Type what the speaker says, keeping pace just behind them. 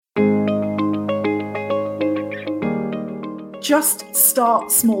just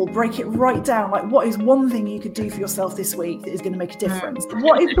start small, break it right down. Like, what is one thing you could do for yourself this week that is going to make a difference?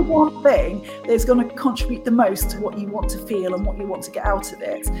 What is the one thing that is going to contribute the most to what you want to feel and what you want to get out of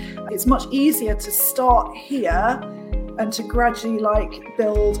it? It's much easier to start here and to gradually like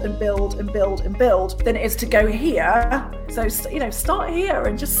build and build and build and build than it is to go here. So, start here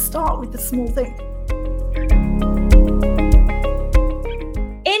and just start with the small thing.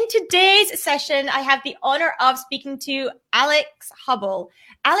 In today's session, I have the honor of speaking to Alex Hubble.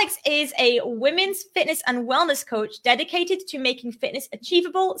 Alex is a women's fitness and wellness coach dedicated to making fitness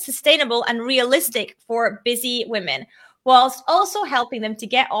achievable, sustainable, and realistic for busy women, whilst also helping them to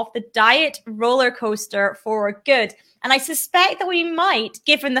get off the diet roller coaster for good. And I suspect that we might,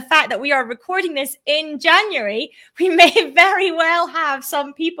 given the fact that we are recording this in January, we may very well have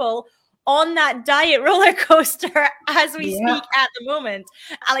some people on that diet roller coaster as we speak at the moment.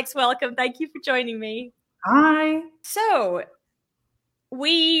 Alex, welcome. Thank you for joining me. Hi. So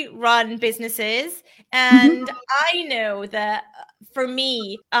we run businesses, and I know that for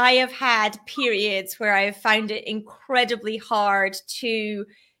me, I have had periods where I have found it incredibly hard to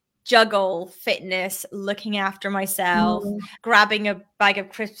juggle fitness, looking after myself, grabbing a bag of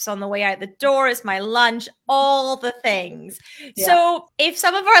crisps on the way out the door as my lunch, all the things. Yeah. So if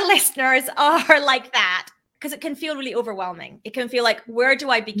some of our listeners are like that, because it can feel really overwhelming. It can feel like, where do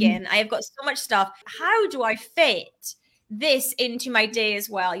I begin? I have got so much stuff. How do I fit this into my day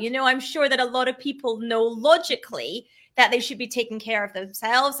as well? You know, I'm sure that a lot of people know logically that they should be taking care of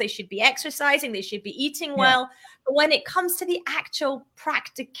themselves. They should be exercising. They should be eating well. But when it comes to the actual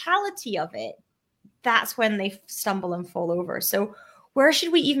practicality of it, that's when they stumble and fall over. So where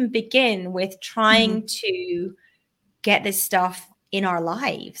should we even begin with trying to get this stuff in our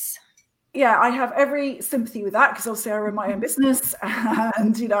lives? Yeah, I have every sympathy with that because obviously I run my own business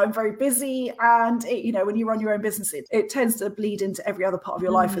and, I'm very busy. And, when you run your own business, it tends to bleed into every other part of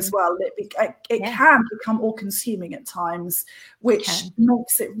your life as well. It can become all consuming at times, which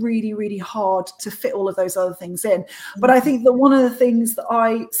makes it really, really hard to fit all of those other things in. But I think that one of the things that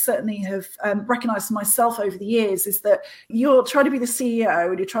I certainly have recognized for myself over the years is that you're trying to be the CEO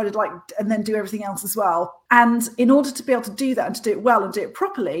and you're trying to and then do everything else as well. And in order to be able to do that and to do it well and do it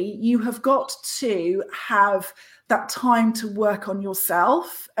properly, you have got to have that time to work on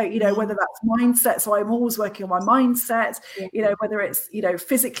yourself, whether that's mindset. So I'm always working on my mindset, whether it's,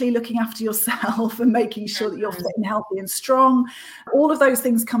 physically looking after yourself and making sure that you're fit and healthy and strong. All of those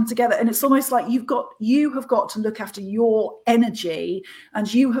things come together. And it's almost like you have got to look after your energy,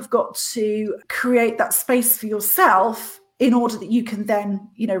 and you have got to create that space for yourself in order that you can then,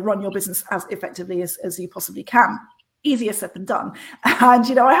 run your business as effectively as you possibly can. Easier said than done.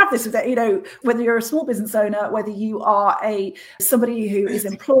 And, I have this with that, whether you're a small business owner, whether you are somebody who is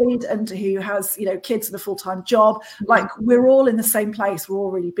employed and who has, kids and a full-time job, we're all in the same place. We're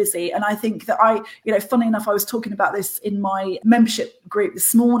all really busy. And I think that funny enough, I was talking about this in my membership group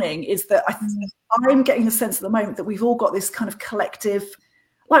this morning, is that I'm getting the sense at the moment that we've all got this kind of collective,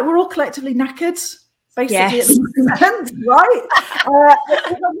 we're all collectively knackered, basically, at the moment, right?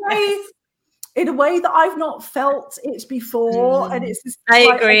 In a way that I've not felt it before. And it's just, I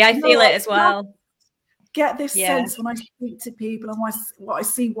agree. I feel it as well. Get this sense when I speak to people and I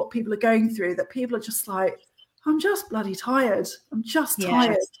see what people are going through, that people are just like, I'm just bloody tired. I'm just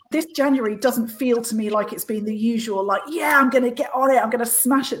tired. This January doesn't feel to me like it's been the usual, I'm going to get on it. I'm going to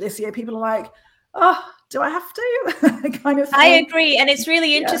smash it this year. People are like, oh, do I have to? kind of thing. I agree. And it's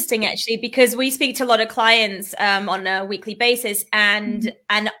really interesting, actually, because we speak to a lot of clients on a weekly basis, and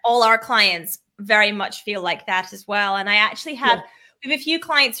all our clients very much feel like that as well. And I actually have we have a few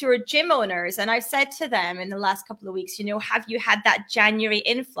clients who are gym owners, and I've said to them in the last couple of weeks, have you had that January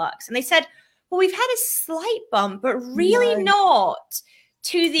influx? And they said, well, we've had a slight bump, but really not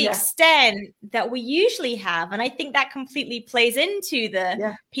to the extent that we usually have. And I think that completely plays into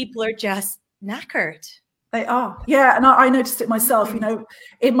the people are just knackered. They are. Yeah. And I noticed it myself,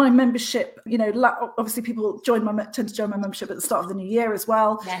 in my membership, obviously people tend to join my membership at the start of the new year as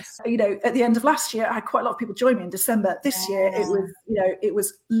well. Yes. At the end of last year, I had quite a lot of people join me in December. This year, it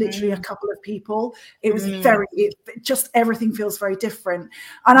was literally a couple of people. It was just everything feels very different.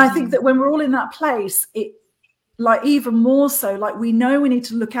 And I think that when we're all in that place, even more so, we know we need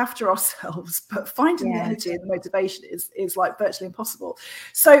to look after ourselves, but finding the energy and the motivation is virtually impossible.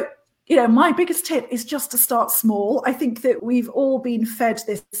 So, my biggest tip is just to start small. I think that we've all been fed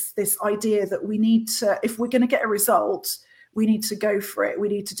this idea that we need to, if we're going to get a result, we need to go for it. We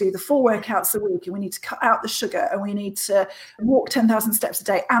need to do the 4 workouts a week, and we need to cut out the sugar, and we need to walk 10,000 steps a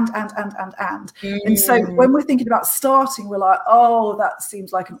day, and. And so when we're thinking about starting, we're that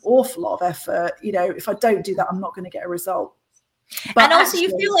seems like an awful lot of effort. If I don't do that, I'm not going to get a result. But and also, you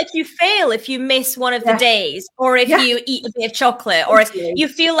feel like you fail if you miss one of the days, or if you eat a bit of chocolate, or if you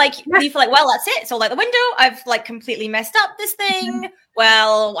feel like well, that's it. So, like the window, I've like completely messed up this thing.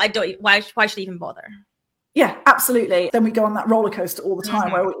 Well, I don't. Why should I even bother? Yeah, absolutely. Then we go on that roller coaster all the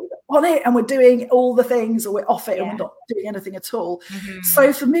time where we're on it and we're doing all the things, or we're off it and we're not doing anything at all.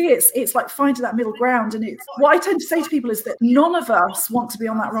 So for me, it's like finding that middle ground. And it's what I tend to say to people is that none of us want to be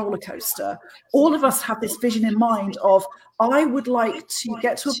on that roller coaster. All of us have this vision in mind of, I would like to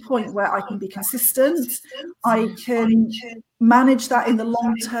get to a point where I can be consistent. I can manage that in the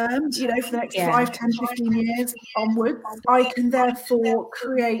long term, for the next 5, 10, 15 years onwards. I can therefore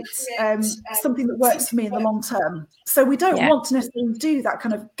create something that works for me in the long term. So we don't want to necessarily do that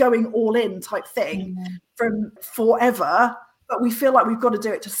kind of going all in type thing from forever, but we feel like we've got to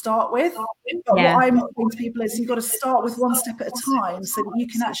do it to start with. But what I'm saying to people is, you've got to start with one step at a time so that you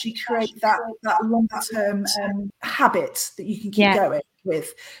can actually create that long-term habit that you can keep going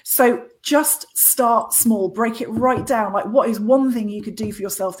with. So just start small, break it right down. Like, what is one thing you could do for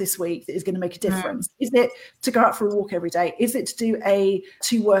yourself this week that is going to make a difference? Is it to go out for a walk every day? Is it to do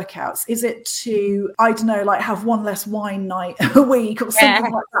 2 workouts? Is it to, I don't know, like have one less wine night a week or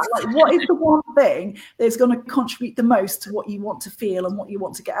something like that? Like, what is the one thing that's going to contribute the most to what you want to feel and what you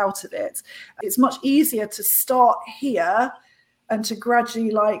want to get out of it? It's much easier to start here and to gradually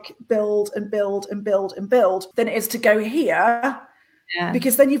like build and build and build and build than it is to go here.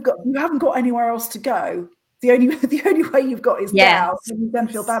 Because then you haven't got anywhere else to go. The only way you've got is down, and you then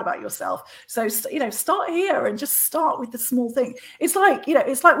feel bad about yourself. So start here and just start with the small thing. It's like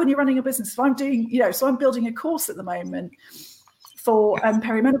when you're running a business. So I'm doing I'm building a course at the moment for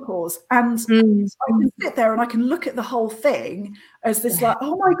perimenopause, and I can sit there and I can look at the whole thing as this like,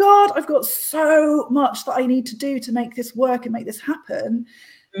 oh my God, I've got so much that I need to do to make this work and make this happen.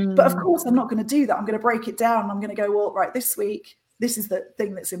 But of course, I'm not going to do that. I'm going to break it down. And I'm going to go, well, right, this week, this is the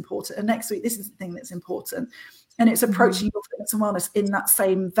thing that's important. And next week, this is the thing that's important. And it's approaching your fitness and wellness in that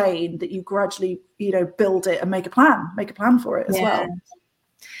same vein that you gradually, build it and make a plan for it as well.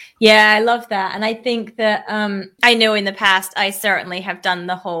 Yeah, I love that. And I think that I know in the past, I certainly have done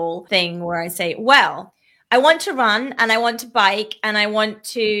the whole thing where I say, well, I want to run and I want to bike and I want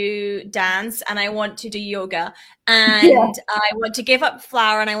to dance and I want to do yoga and I want to give up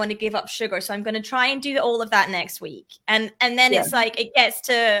flour and I want to give up sugar. So I'm going to try and do all of that next week. And then it's like, it gets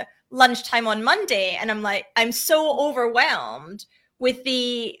to lunchtime on Monday and I'm like, I'm so overwhelmed with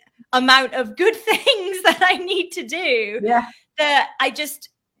the amount of good things that I need to do that I just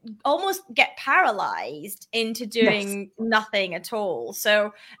almost get paralyzed into doing nothing at all.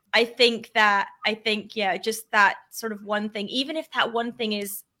 So I think just that sort of one thing, even if that one thing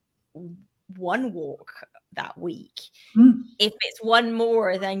is one walk that week, if it's one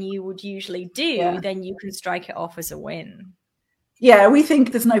more than you would usually do, then you can strike it off as a win. Yeah, we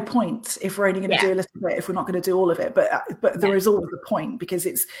think there's no point if we're only going to do a little bit, if we're not going to do all of it. But there is always a point, because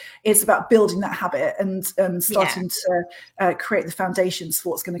it's about building that habit and starting to create the foundations for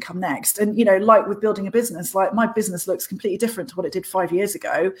what's going to come next. And, like with building a business, like my business looks completely different to what it did 5 years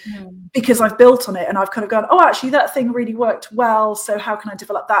ago because I've built on it and I've kind of gone, oh, actually, that thing really worked well. So how can I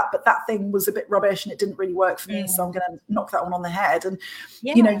develop that? But that thing was a bit rubbish and it didn't really work for me. So I'm going to knock that one on the head. And,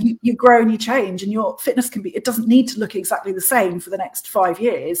 you grow and you change, and your fitness it doesn't need to look exactly the same for the next 5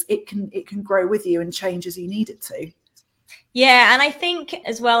 years. It can grow with you and change as you need it to. Yeah, and I think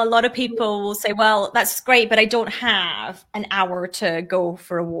as well, a lot of people will say, well, that's great, but I don't have an hour to go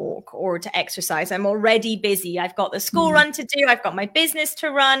for a walk or to exercise. I'm already busy. I've got the school run to do. I've got my business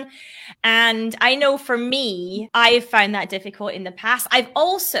to run. And I know for me, I have found that difficult in the past. I've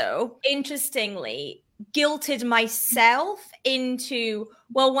also, interestingly, guilted myself into,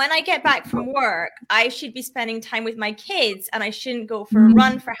 well, when I get back from work, I should be spending time with my kids and I shouldn't go for a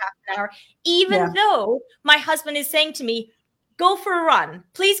run for half an hour, even though my husband is saying to me, go for a run.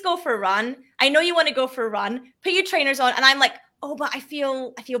 Please go for a run. I know you want to go for a run. Put your trainers on. And I'm like, oh, but I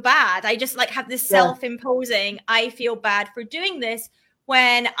feel bad. I just like have this self-imposing, I feel bad for doing this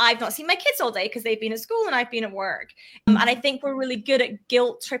when I've not seen my kids all day because they've been at school and I've been at work. And I think we're really good at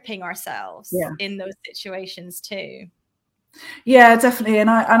guilt tripping ourselves in those situations too. Yeah, definitely. And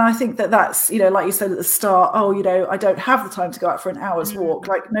I think that's, like you said at the start, I don't have the time to go out for an hour's walk.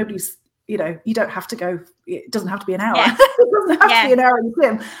 Like nobody's, you don't have to go. It doesn't have to be an hour. Yeah. It doesn't have to be an hour in the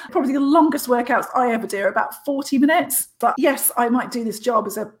gym. Probably the longest workouts I ever do are about 40 minutes. But yes, I might do this job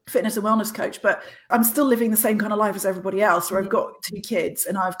as a fitness and wellness coach, but I'm still living the same kind of life as everybody else, where I've got 2 kids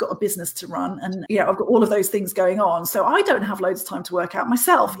and I've got a business to run and, I've got all of those things going on. So I don't have loads of time to work out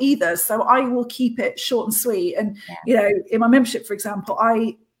myself either. So I will keep it short and sweet. And, in my membership, for example,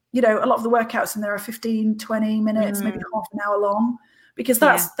 you know, a lot of the workouts in there are 15, 20 minutes, maybe half an hour long, because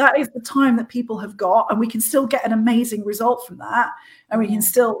that is the time that people have got, and we can still get an amazing result from that, and we can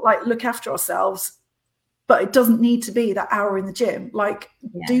still like look after ourselves. But it doesn't need to be that hour in the gym. Like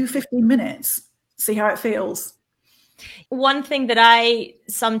do 15 minutes, see how it feels. One thing that I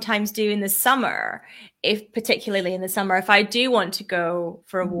sometimes do in the summer, particularly in the summer, if I do want to go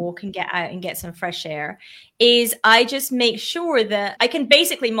for a walk and get out and get some fresh air, is I just make sure that I can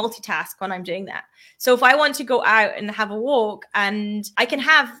basically multitask when I'm doing that. So if I want to go out and have a walk, and I can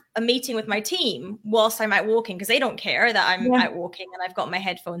have a meeting with my team whilst I'm out walking, because they don't care that I'm out walking and I've got my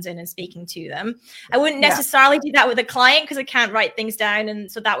headphones in and speaking to them. I wouldn't necessarily do that with a client because I can't write things down,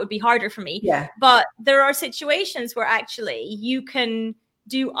 and so that would be harder for me. But there are situations where actually you can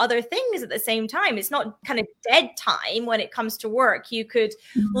do other things at the same time. It's not kind of dead time when it comes to work. You could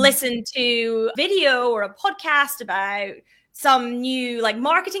listen to video or a podcast about some new like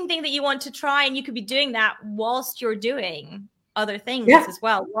marketing thing that you want to try, and you could be doing that whilst you're doing other things as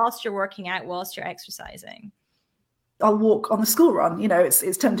well, whilst you're working out, whilst you're exercising. I'll walk on the school run. You know,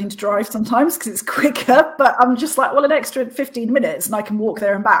 it's tempting to drive sometimes because it's quicker, but I'm just like, well, an extra 15 minutes and I can walk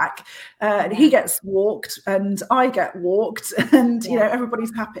there and back. And he gets walked and I get walked, and you know,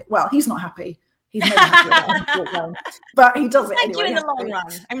 everybody's happy. Well, he's not happy. He's never happy, but he does it anyway. In the long run,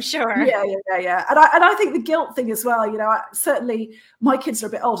 I'm sure. Yeah. And I think the guilt thing as well. You know, certainly my kids are a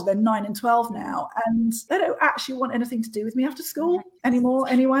bit older; they're 9 and 12 now, and they don't actually want anything to do with me after school anymore.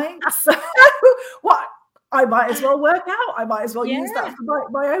 Anyway, so what? I might as well work out. I might as well use that for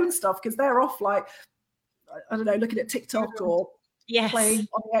my own stuff, because they're off like, I don't know, looking at TikTok or playing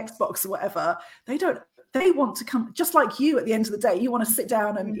on the Xbox or whatever. They want to come, just like you at the end of the day, you want to sit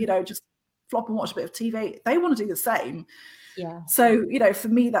down and, you know, just flop and watch a bit of TV. They want to do the same. Yeah. So, you know, for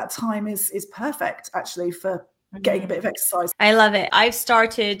me, that time is perfect actually for getting a bit of exercise. I love it. I've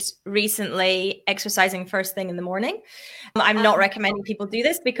started recently exercising first thing in the morning. I'm not recommending people do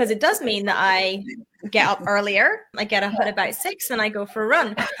this because it does mean that I get up earlier. I get up at about 6 and I go for a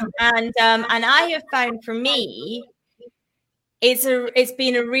run. And I have found for me, it's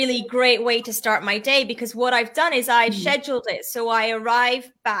been a really great way to start my day, because what I've done is I've scheduled it. So I arrive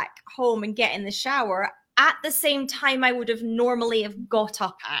back home and get in the shower at the same time I would have normally have got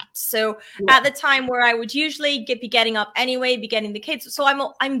up at. So at the time where I would usually be getting up anyway, be getting the kids. So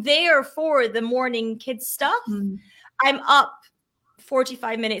I'm there for the morning kids stuff. I'm up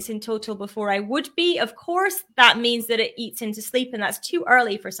 45 minutes in total before I would be. Of course, that means that it eats into sleep, and that's too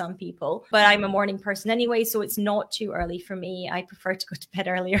early for some people. But I'm a morning person anyway, so it's not too early for me. I prefer to go to bed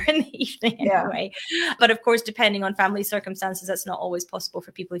earlier in the evening anyway. But of course, depending on family circumstances, that's not always possible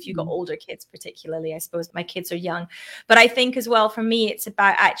for people if you've got older kids, particularly. I suppose my kids are young. But I think as well, for me, it's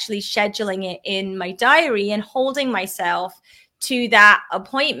about actually scheduling it in my diary and holding myself to that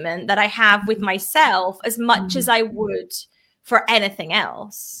appointment that I have with myself as much as I would for anything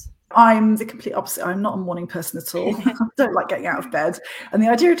else. I'm the complete opposite. I'm not a morning person at all. I don't like getting out of bed. And the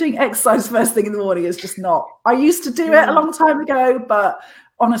idea of doing exercise first thing in the morning is just not. I used to do it a long time ago, but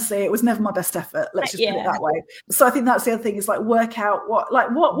honestly, it was never my best effort. Let's just put it that way. So I think that's the other thing, is like work out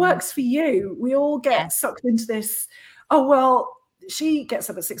what works for you. We all get sucked into this, oh, well, she gets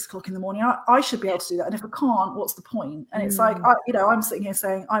up at 6 o'clock in the morning. I should be able to do that. And if I can't, what's the point? And it's like, I'm sitting here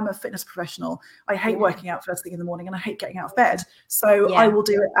saying I'm a fitness professional. I hate working out first thing in the morning, and I hate getting out of bed. So I will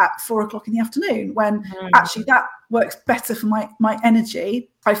do it at 4 o'clock in the afternoon, when actually that works better for my energy.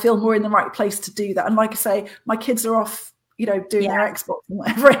 I feel more in the right place to do that. And like I say, my kids are off, you know, doing their Xbox and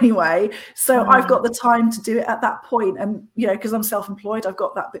whatever anyway. So I've got the time to do it at that point. And, you know, because I'm self-employed, I've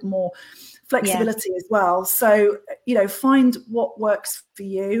got that bit more flexibility as well. So, you know, find what works for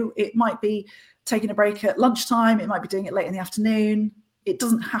you. It might be taking a break at lunchtime. It might be doing it late in the afternoon. It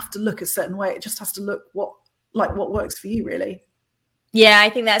doesn't have to look a certain way. It just has to look what works for you, really. Yeah, I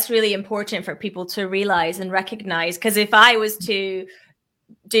think that's really important for people to realize and recognize, because if I was to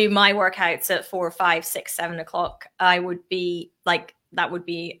do my workouts at 4, 5, 6, 7 o'clock, I would be like, that would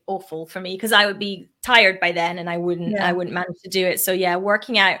be awful for me, because I would be tired by then and I wouldn't manage to do it. So yeah,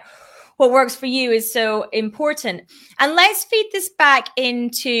 working out what works for you is so important. And let's feed this back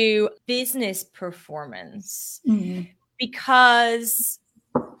into business performance, because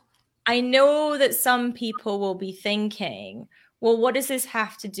I know that some people will be thinking, well, what does this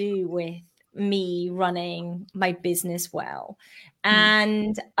have to do with me running my business well?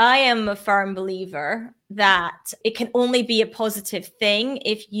 And I am a firm believer that it can only be a positive thing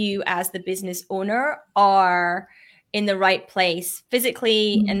if you, as the business owner, are in the right place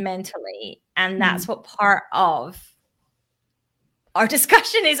physically and mentally. And that's what part of our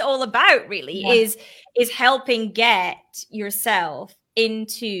discussion is all about, really, is helping get yourself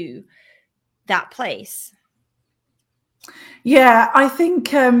into that place? Yeah, I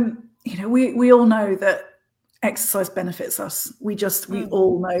think, we all know that exercise benefits us. We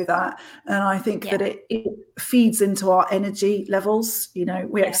all know that. And I think that it feeds into our energy levels.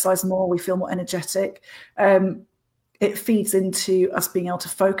 We exercise more, we feel more energetic. It feeds into us being able to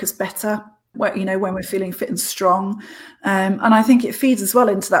focus better, when we're feeling fit and strong. And I think it feeds as well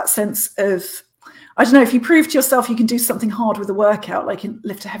into that sense of, I don't know, if you prove to yourself you can do something hard with a workout, like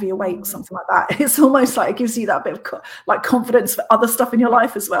lift a heavier weight or something like that, it's almost like it gives you that bit of like confidence for other stuff in your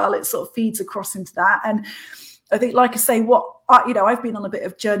life as well. It sort of feeds across into that. And I think, like I say, I've been on a bit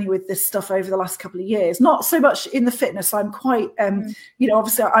of journey with this stuff over the last couple of years, not so much in the fitness. I'm quite,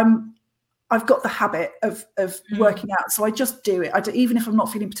 obviously I've got the habit of working out. So I just do it. Even if I'm not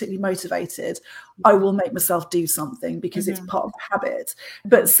feeling particularly motivated, I will make myself do something because it's part of the habit.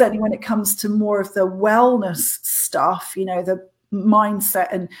 But certainly when it comes to more of the wellness stuff, the mindset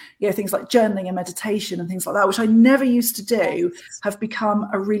and things like journaling and meditation and things like that, which I never used to do, have become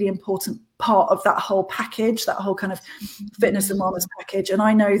a really important part of that whole package, that whole kind of fitness and wellness package. And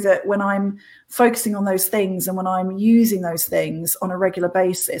I know that when I'm focusing on those things and when I'm using those things on a regular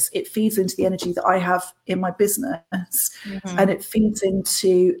basis, it feeds into the energy that I have in my business, and it feeds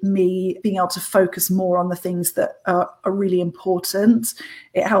into me being able to focus more on the things that are really important.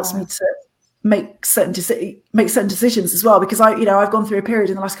 It helps me to make certain decisions as well, because I've gone through a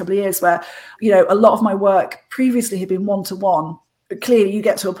period in the last couple of years where a lot of my work previously had been one-to-one, but clearly you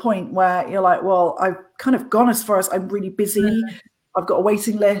get to a point where you're like, well, I've kind of gone as far as I'm really busy. I've got a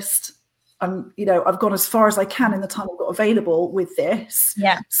waiting list. I've gone as far as I can in the time I've got available with this.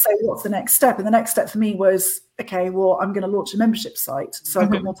 So what's the next step? And the next step for me was, okay, well, I'm going to launch a membership site, so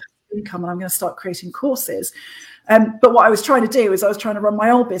I've got more income and I'm going to start creating courses. But what I was trying to do is I was trying to run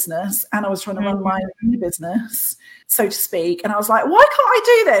my old business and I was trying to run my new business, so to speak. And I was like, why can't I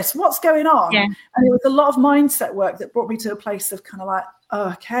do this? What's going on? And it was a lot of mindset work that brought me to a place of kind of like, oh,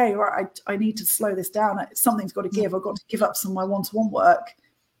 okay, right, I need to slow this down. Something's got to give. I've got to give up some of my one-to-one work.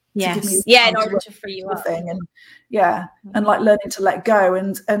 In order to free you up. And like learning to let go.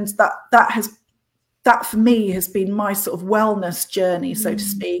 And that for me has been my sort of wellness journey, so to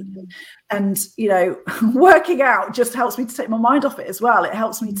speak. And, working out just helps me to take my mind off it as well. It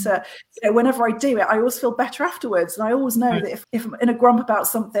helps me to, whenever I do it, I always feel better afterwards. And I always know that if I'm in a grump about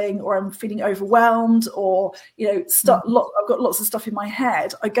something or I'm feeling overwhelmed or, I've got lots of stuff in my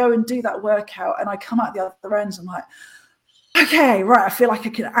head, I go and do that workout and I come out the other end and I'm like, okay, right, I feel like I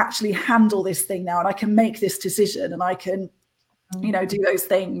can actually handle this thing now and I can make this decision and I can, do those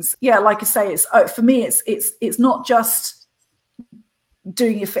things. Like I say, it's for me, it's not just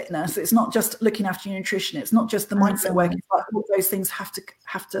doing your fitness, it's not just looking after your nutrition, it's not just the mindset work. It's like all those things have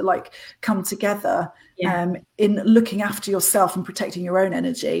to like come together in looking after yourself and protecting your own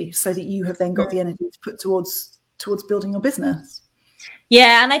energy, so that you have then got the energy to put towards building your business.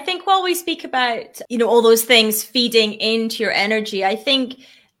 And I think while we speak about all those things feeding into your energy, I think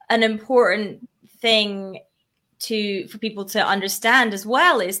an important thing for people to understand as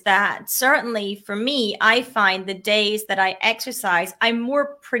well is that certainly for me, I find the days that I exercise, I'm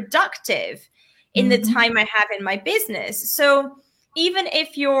more productive in the time I have in my business. So even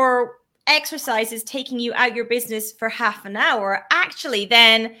if your exercise is taking you out your business for half an hour, actually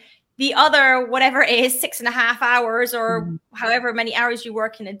then the other, whatever it is, 6.5 hours or however many hours you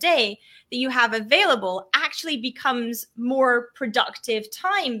work in a day that you have available actually becomes more productive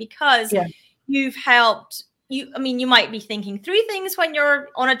time, because you've helped. You might be thinking through things when you're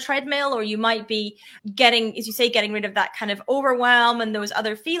on a treadmill, or you might be getting, as you say, getting rid of that kind of overwhelm and those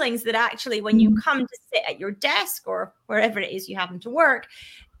other feelings that actually when you come to sit at your desk or wherever it is you happen to work,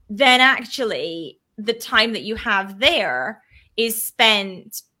 then actually the time that you have there is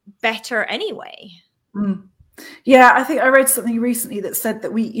spent better anyway. I think I read something recently that said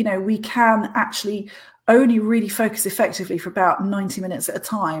that we can actually only really focus effectively for about 90 minutes at a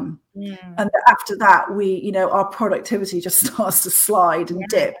time. And after that, our productivity just starts to slide and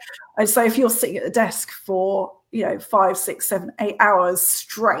dip. And so if you're sitting at the desk for, 5, 6, 7, 8 hours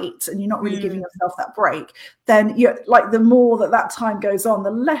straight, and you're not really giving yourself that break, then you're like, the more that time goes on,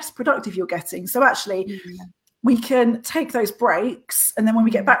 the less productive you're getting. So actually, we can take those breaks, and then when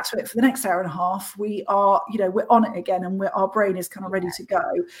we get back to it for the next hour and a half, we are, we're on it again, and our brain is kind of ready to go.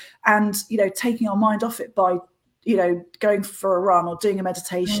 And, taking our mind off it by, going for a run or doing a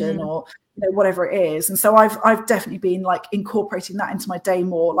meditation or, whatever it is. And so I've definitely been like incorporating that into my day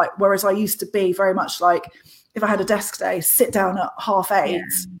more, like, whereas I used to be very much like, if I had a desk day, sit down at 8:30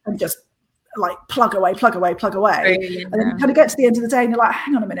 and just like plug away. And then you kind of get to the end of the day and you're like,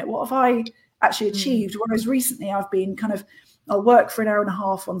 hang on a minute, what have I actually achieved? Whereas recently I've been kind of I'll work for an hour and a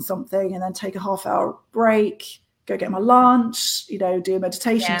half on something and then take a half-hour break, go get my lunch, you know, do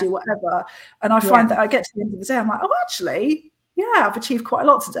meditation, do whatever. And I find that I get to the end of the day, I'm like, oh, actually, yeah, I've achieved quite a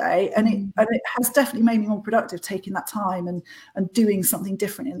lot today. And it has definitely made me more productive, taking that time and doing something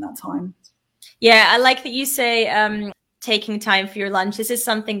different in that time. Yeah, I like that you say taking time for your lunch. This is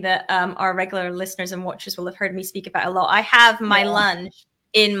something that our regular listeners and watchers will have heard me speak about a lot. I have my lunch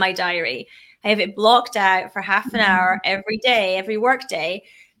in my diary. I have it blocked out for half an hour every day, every work day,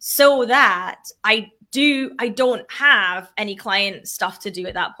 so that I don't have any client stuff to do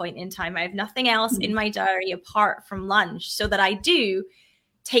at that point in time. I have nothing else in my diary apart from lunch, so that I do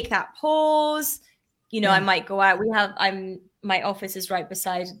take that pause. You know, I might go out. My office is right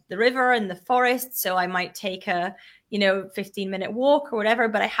beside the river and the forest, so I might take a 15-minute walk or whatever,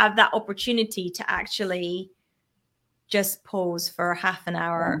 but I have that opportunity to actually just pause for half an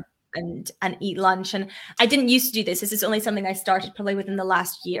hour and eat lunch. And I didn't used to do this. This is only something I started probably within the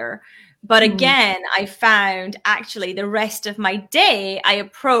last year. But again, I found actually the rest of my day I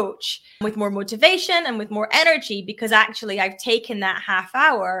approach with more motivation and with more energy, because actually I've taken that half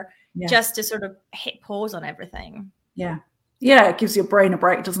hour just to sort of hit pause on everything. Yeah, it gives your brain a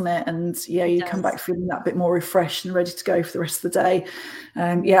break, doesn't it? And you come back feeling that bit more refreshed and ready to go for the rest of the day.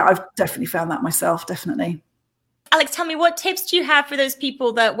 I've definitely found that myself, definitely. Alex, tell me, what tips do you have for those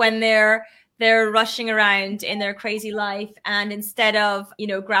people that when they're rushing around in their crazy life, and instead of,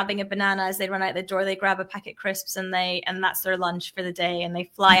 grabbing a banana as they run out the door, they grab a packet of crisps and that's their lunch for the day, and they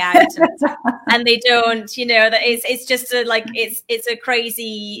fly out and they don't, that it's just it's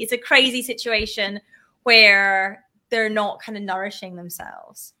a crazy situation where they're not kind of nourishing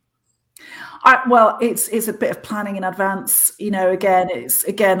themselves. It's a bit of planning in advance.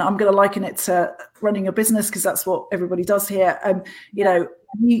 Again, I'm going to liken it to running a business, because that's what everybody does here.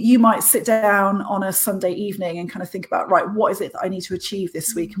 You might sit down on a Sunday evening and kind of think about, right, what is it that I need to achieve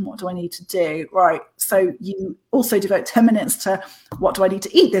this week, and what do I need to do? Right. So you also devote 10 minutes to what do I need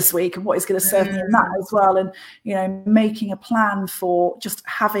to eat this week, and what is going to serve me in that as well. And, making a plan for just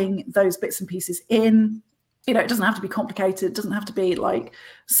having those bits and pieces in. It doesn't have to be complicated. It doesn't have to be like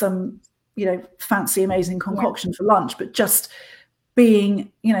some, fancy, amazing concoction for lunch, but just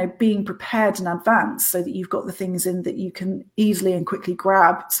being prepared in advance, so that you've got the things in that you can easily and quickly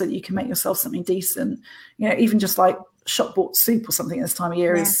grab, so that you can make yourself something decent. Even just like shop bought soup or something at this time of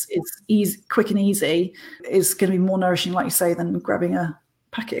year is easy, quick and easy, is going to be more nourishing, like you say, than grabbing a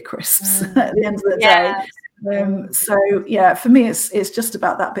packet of crisps at the end of the day. For me, it's just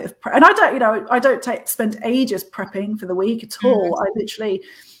about that bit of prep. And I don't spend ages prepping for the week at all. I literally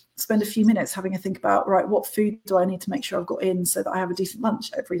spend a few minutes having a think about, right, what food do I need to make sure I've got in, so that I have a decent lunch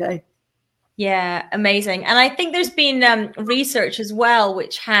every day. Yeah, amazing. And I think there's been research as well,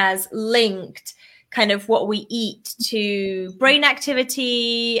 which has linked kind of what we eat to brain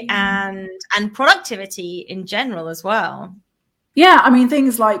activity and productivity in general as well. Yeah, I mean,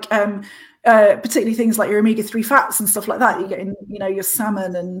 things like particularly things like your omega-3 fats and stuff like that you get in, your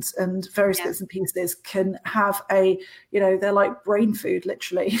salmon and various bits and pieces can have they're like brain food,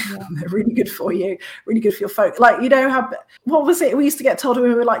 literally. They're really good for you, really good for your folk. Like, what was it we used to get told when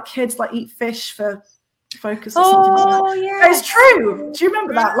we were like kids, like eat fish for focus or something like that. Yeah, it's true. Do you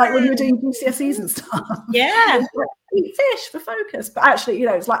remember that? Like when you were doing GCSEs and stuff. Yeah. Eat fish for focus, but actually,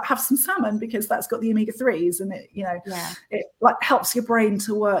 it's like have some salmon, because that's got the omega-3s, and it like helps your brain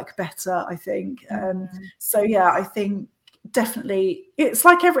to work better, I think. I think definitely it's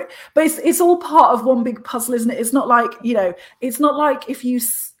like but it's all part of one big puzzle, isn't it? It's not like if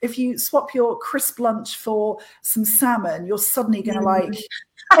you swap your crisp lunch for some salmon, you're suddenly going to like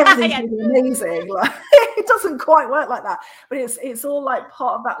everything's going to be amazing. Like, it doesn't quite work like that, but it's all like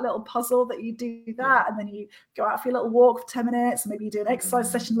part of that little puzzle, that you do that, and then you go out for your little walk for 10 minutes, and maybe you do an exercise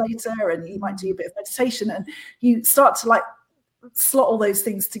session later, and you might do a bit of meditation, and you start to like slot all those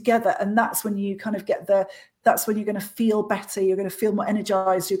things together, and that's when you kind of that's when you're going to feel better, you're going to feel more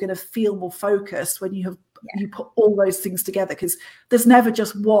energized, you're going to feel more focused when you put all those things together, because there's never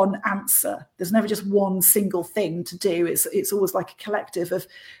just one answer, there's never just one single thing to do. It's always like a collective of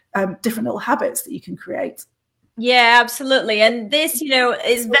different little habits that you can create. Yeah, absolutely. And this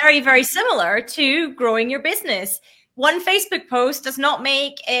is very, very similar to growing your business. One Facebook post does not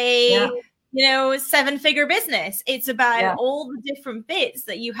make a 7-figure business. It's about all the different bits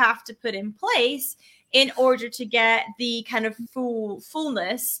that you have to put in place in order to get the kind of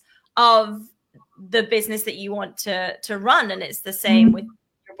fullness of the business that you want to run. And it's the same with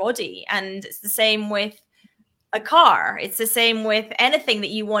your body, and it's the same with a car. It's the same with anything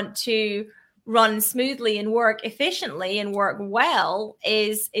that you want to run smoothly and work efficiently and work well.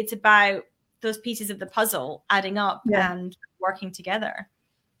 It's about those pieces of the puzzle adding up and working together.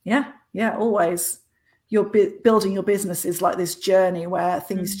 Yeah, always. Building your business is like this journey where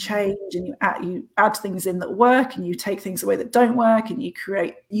things change, and you add things in that work, and you take things away that don't work, and you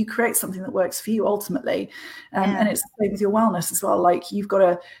create something that works for you ultimately. And it's the same with your wellness as well. Like, you've got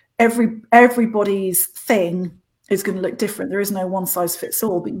to, everybody's thing is going to look different. There is no one size fits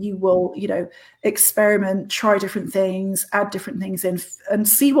all, but you will, experiment, try different things, add different things in, and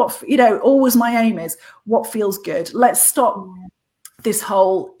see what, always my aim is what feels good. Let's stop this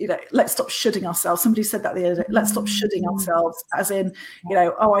whole, let's stop shoulding ourselves. Somebody said that the other day. Let's stop shoulding ourselves, as in,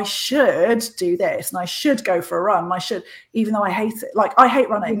 I should do this, and I should go for a run, and I should, even though I hate it. Like, I hate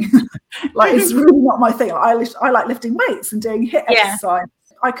running. Like, it's really not my thing. I like lifting weights and doing HIIT exercise.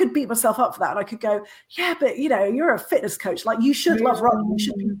 I could beat myself up for that, and I could go, yeah, but you're a fitness coach. Like, you should love running. You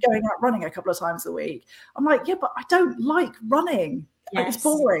should be going out running a couple of times a week. I'm like, yeah, but I don't like running. Like, it's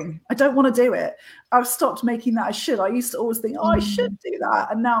boring. I don't want to do it. I've stopped making that a should. I used to always think, I should do that.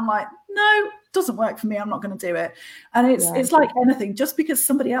 And now I'm like, no, it doesn't work for me. I'm not going to do it. And it's like anything. Just because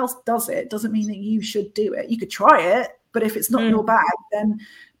somebody else does it doesn't mean that you should do it. You could try it, but if it's not your bag, then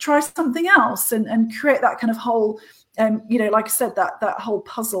try something else and create that kind of whole, like I said, that whole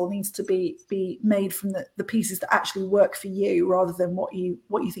puzzle needs to be made from the pieces that actually work for you, rather than what you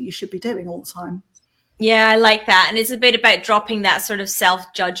think you should be doing all the time. Yeah, I like that. And it's a bit about dropping that sort of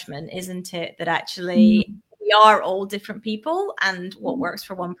self-judgment, isn't it? That actually we are all different people, and what works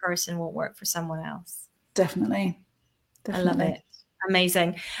for one person won't work for someone else. Definitely. I love it.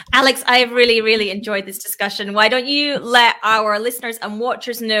 Amazing. Alex, I've really, really enjoyed this discussion. Why don't you let our listeners and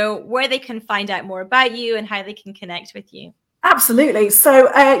watchers know where they can find out more about you and how they can connect with you? Absolutely.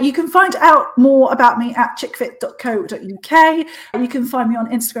 So you can find out more about me at chickfit.co.uk. You can find me on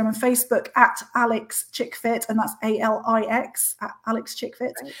Instagram and Facebook at Alex Chickfit, and that's ALIX at Alex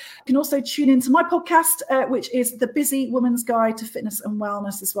Chickfit. You can also tune into my podcast, which is The Busy Woman's Guide to Fitness and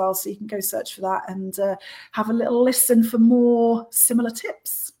Wellness as well. So you can go search for that and have a little listen for more similar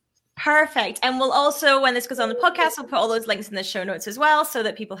tips. Perfect. And we'll also, when this goes on the podcast, we'll put all those links in the show notes as well, so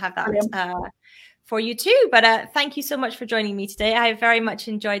that people have that for you too. But thank you so much for joining me today. I very much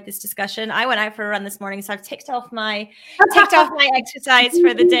enjoyed this discussion. I went out for a run this morning, so I've ticked off my exercise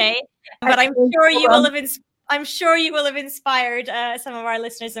for the day. But I'm sure you will have inspired some of our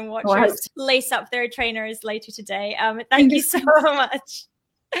listeners and watchers to lace up their trainers later today. Thank you so much.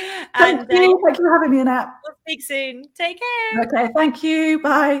 Thank you for having me, Annette. We'll speak soon. Take care. Okay, thank you.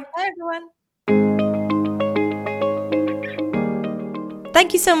 Bye. Bye, everyone.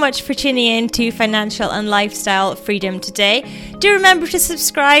 Thank you so much for tuning in to Financial and Lifestyle Freedom today. Do remember to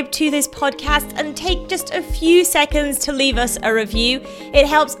subscribe to this podcast and take just a few seconds to leave us a review. It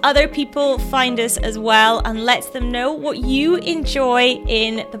helps other people find us as well and lets them know what you enjoy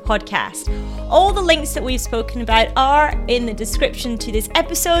in the podcast. All the links that we've spoken about are in the description to this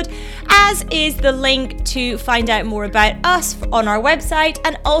episode, as is the link to find out more about us on our website,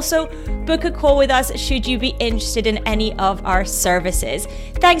 and also book a call with us should you be interested in any of our services.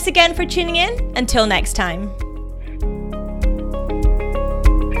 Thanks again for tuning in. Until next time.